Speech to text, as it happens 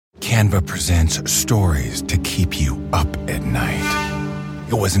Canva presents stories to keep you up at night.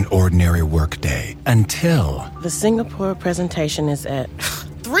 It was an ordinary workday until... The Singapore presentation is at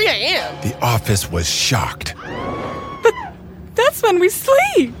 3 a.m. The office was shocked. But that's when we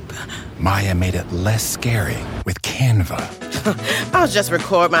sleep. Maya made it less scary with Canva. I'll just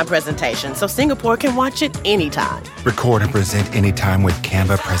record my presentation so Singapore can watch it anytime. Record and present anytime with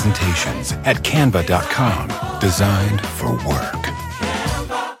Canva presentations at canva.com. Designed for work.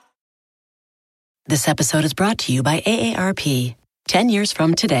 This episode is brought to you by AARP. 10 years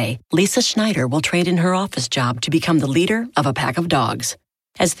from today, Lisa Schneider will trade in her office job to become the leader of a pack of dogs.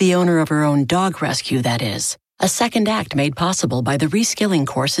 As the owner of her own dog rescue, that is. A second act made possible by the reskilling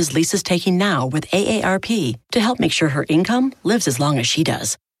courses Lisa's taking now with AARP to help make sure her income lives as long as she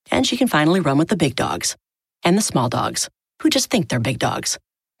does. And she can finally run with the big dogs. And the small dogs, who just think they're big dogs.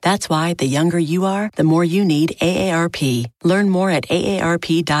 That's why the younger you are, the more you need AARP. Learn more at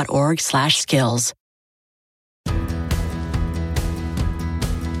aarp.org/skills.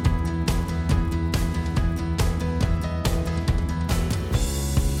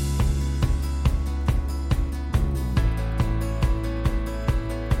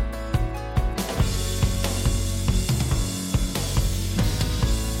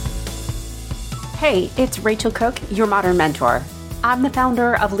 Hey, it's Rachel Cook, your modern mentor. I'm the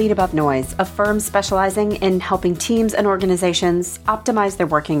founder of Lead Above Noise, a firm specializing in helping teams and organizations optimize their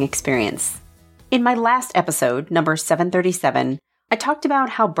working experience. In my last episode, number 737, I talked about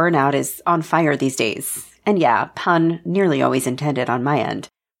how burnout is on fire these days. And yeah, pun nearly always intended on my end.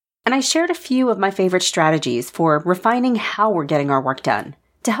 And I shared a few of my favorite strategies for refining how we're getting our work done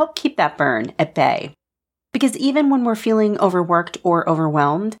to help keep that burn at bay. Because even when we're feeling overworked or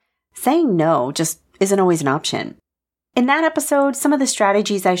overwhelmed, saying no just isn't always an option. In that episode, some of the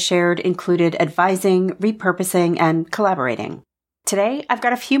strategies I shared included advising, repurposing, and collaborating. Today, I've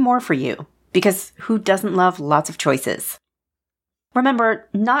got a few more for you, because who doesn't love lots of choices? Remember,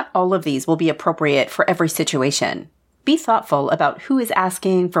 not all of these will be appropriate for every situation. Be thoughtful about who is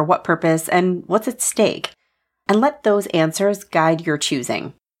asking for what purpose and what's at stake, and let those answers guide your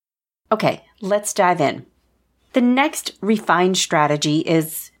choosing. Okay, let's dive in. The next refined strategy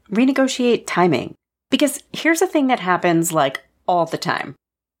is renegotiate timing. Because here's a thing that happens like all the time.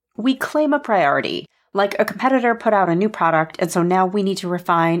 We claim a priority, like a competitor put out a new product, and so now we need to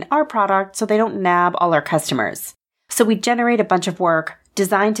refine our product so they don't nab all our customers. So we generate a bunch of work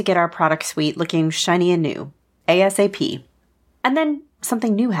designed to get our product suite looking shiny and new, ASAP. And then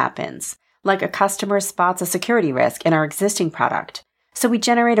something new happens, like a customer spots a security risk in our existing product. So we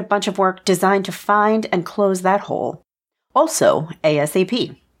generate a bunch of work designed to find and close that hole, also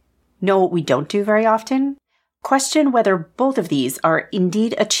ASAP. Know what we don't do very often? Question whether both of these are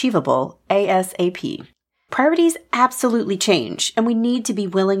indeed achievable ASAP. Priorities absolutely change, and we need to be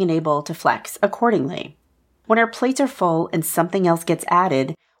willing and able to flex accordingly. When our plates are full and something else gets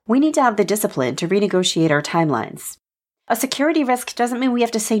added, we need to have the discipline to renegotiate our timelines. A security risk doesn't mean we have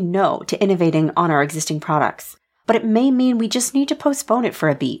to say no to innovating on our existing products, but it may mean we just need to postpone it for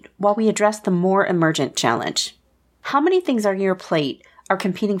a beat while we address the more emergent challenge. How many things on your plate are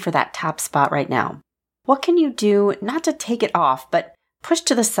competing for that top spot right now? What can you do not to take it off, but push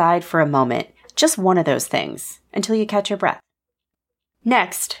to the side for a moment, just one of those things, until you catch your breath?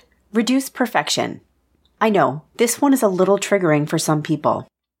 Next, reduce perfection. I know, this one is a little triggering for some people.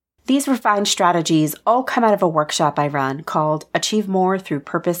 These refined strategies all come out of a workshop I run called Achieve More Through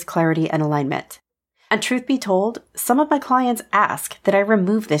Purpose, Clarity, and Alignment. And truth be told, some of my clients ask that I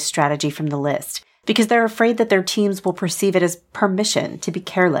remove this strategy from the list, because they're afraid that their teams will perceive it as permission to be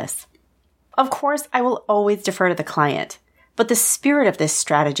careless. Of course, I will always defer to the client, but the spirit of this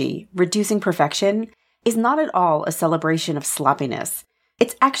strategy, reducing perfection, is not at all a celebration of sloppiness.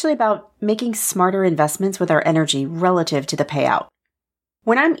 It's actually about making smarter investments with our energy relative to the payout.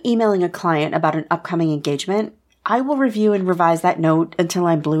 When I'm emailing a client about an upcoming engagement, I will review and revise that note until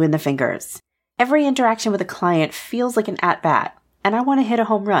I'm blue in the fingers. Every interaction with a client feels like an at-bat, and I want to hit a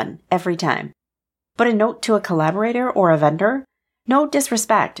home run every time. But a note to a collaborator or a vendor? No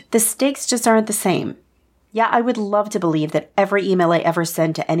disrespect, the stakes just aren't the same. Yeah, I would love to believe that every email I ever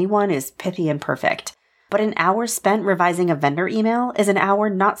send to anyone is pithy and perfect, but an hour spent revising a vendor email is an hour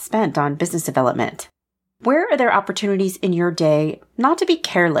not spent on business development. Where are there opportunities in your day not to be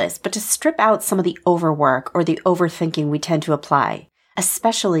careless, but to strip out some of the overwork or the overthinking we tend to apply,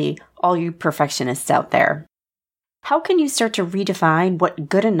 especially all you perfectionists out there? How can you start to redefine what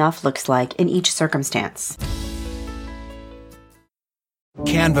good enough looks like in each circumstance?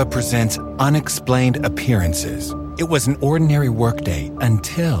 Canva presents Unexplained Appearances. It was an ordinary workday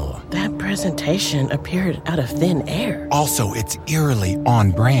until... That presentation appeared out of thin air. Also, it's eerily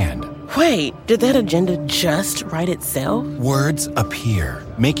on brand. Wait, did that agenda just write itself? Words appear,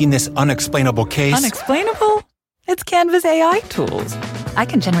 making this unexplainable case... Unexplainable? It's Canva's AI tools. I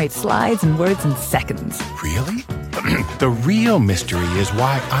can generate slides and words in seconds. Really? The real mystery is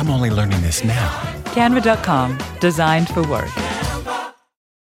why I'm only learning this now. Canva.com, designed for work.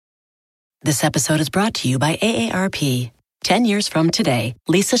 This episode is brought to you by AARP. 10 years from today,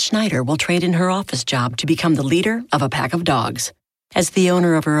 Lisa Schneider will trade in her office job to become the leader of a pack of dogs. As the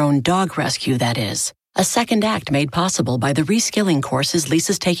owner of her own dog rescue, that is. A second act made possible by the reskilling courses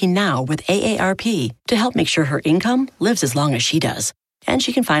Lisa's taking now with AARP to help make sure her income lives as long as she does. And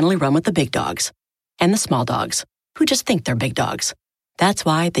she can finally run with the big dogs. And the small dogs, who just think they're big dogs. That's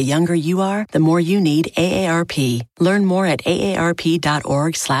why the younger you are, the more you need AARP. Learn more at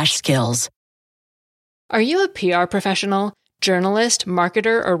aarp.org/skills. Are you a PR professional, journalist,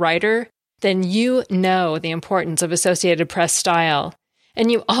 marketer, or writer? Then you know the importance of Associated Press style. And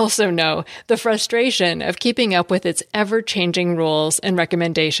you also know the frustration of keeping up with its ever-changing rules and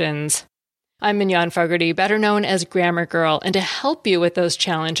recommendations. I'm Mignon Fogarty, better known as Grammar Girl, and to help you with those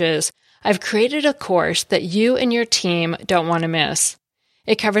challenges, I've created a course that you and your team don't want to miss.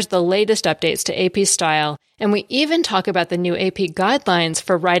 It covers the latest updates to AP style, and we even talk about the new AP guidelines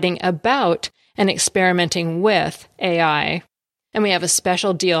for writing about and experimenting with AI. And we have a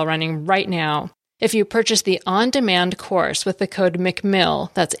special deal running right now. If you purchase the on-demand course with the code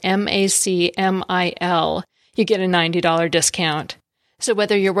McMill, that's MACMIL, you get a $90 discount. So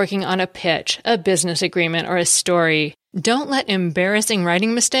whether you're working on a pitch, a business agreement, or a story, don't let embarrassing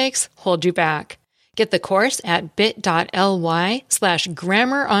writing mistakes hold you back. Get the course at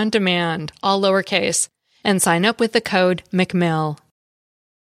bit.ly/grammarondemand, all lowercase, and sign up with the code McMill.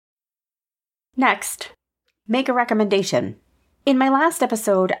 Next, make a recommendation. In my last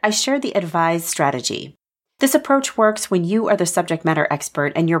episode, I shared the advised strategy. This approach works when you are the subject matter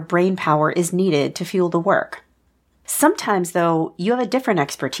expert and your brain power is needed to fuel the work. Sometimes, though, you have a different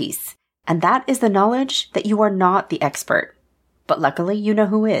expertise, and that is the knowledge that you are not the expert. But luckily, you know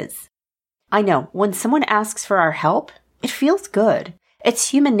who is. I know, when someone asks for our help, it feels good.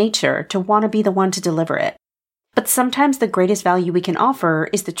 It's human nature to want to be the one to deliver it. But sometimes the greatest value we can offer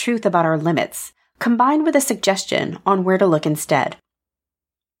is the truth about our limits, combined with a suggestion on where to look instead.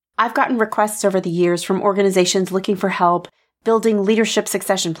 I've gotten requests over the years from organizations looking for help building leadership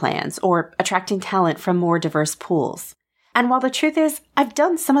succession plans or attracting talent from more diverse pools. And while the truth is, I've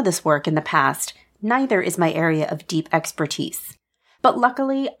done some of this work in the past, neither is my area of deep expertise. But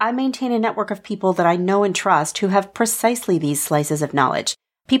luckily, I maintain a network of people that I know and trust who have precisely these slices of knowledge,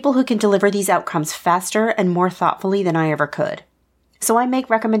 people who can deliver these outcomes faster and more thoughtfully than I ever could. So I make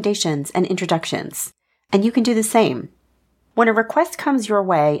recommendations and introductions, and you can do the same. When a request comes your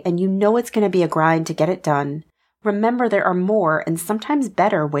way and you know it's going to be a grind to get it done, remember there are more and sometimes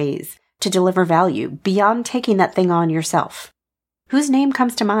better ways to deliver value beyond taking that thing on yourself. Whose name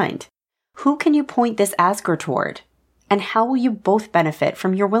comes to mind? Who can you point this asker toward? And how will you both benefit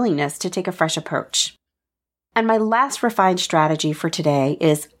from your willingness to take a fresh approach? And my last refined strategy for today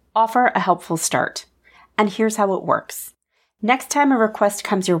is offer a helpful start. And here's how it works. Next time a request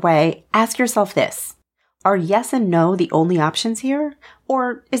comes your way, ask yourself this. Are yes and no the only options here?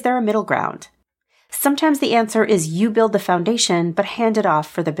 Or is there a middle ground? Sometimes the answer is you build the foundation, but hand it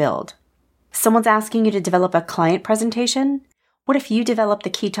off for the build. Someone's asking you to develop a client presentation? What if you develop the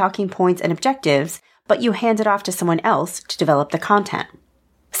key talking points and objectives, but you hand it off to someone else to develop the content?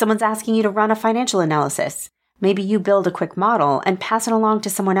 Someone's asking you to run a financial analysis. Maybe you build a quick model and pass it along to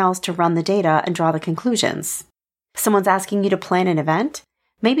someone else to run the data and draw the conclusions. Someone's asking you to plan an event.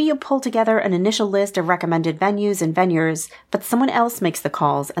 Maybe you pull together an initial list of recommended venues and vendors, but someone else makes the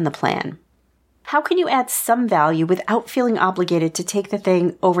calls and the plan. How can you add some value without feeling obligated to take the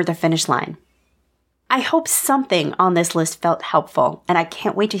thing over the finish line? I hope something on this list felt helpful, and I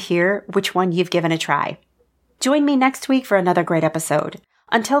can't wait to hear which one you've given a try. Join me next week for another great episode.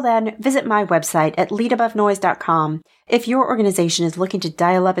 Until then, visit my website at leadabovenoise.com if your organization is looking to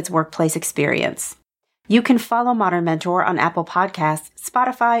dial up its workplace experience. You can follow Modern Mentor on Apple Podcasts,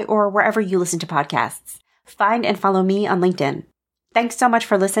 Spotify, or wherever you listen to podcasts. Find and follow me on LinkedIn. Thanks so much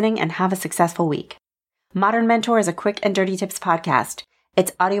for listening and have a successful week. Modern Mentor is a quick and dirty tips podcast.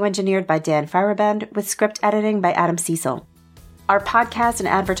 It's audio engineered by Dan Feierabend with script editing by Adam Cecil. Our podcast and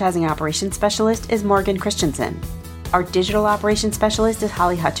advertising operations specialist is Morgan Christensen. Our digital operations specialist is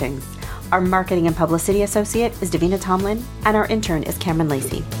Holly Hutchings. Our marketing and publicity associate is Davina Tomlin, and our intern is Cameron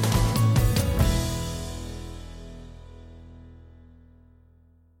Lacey.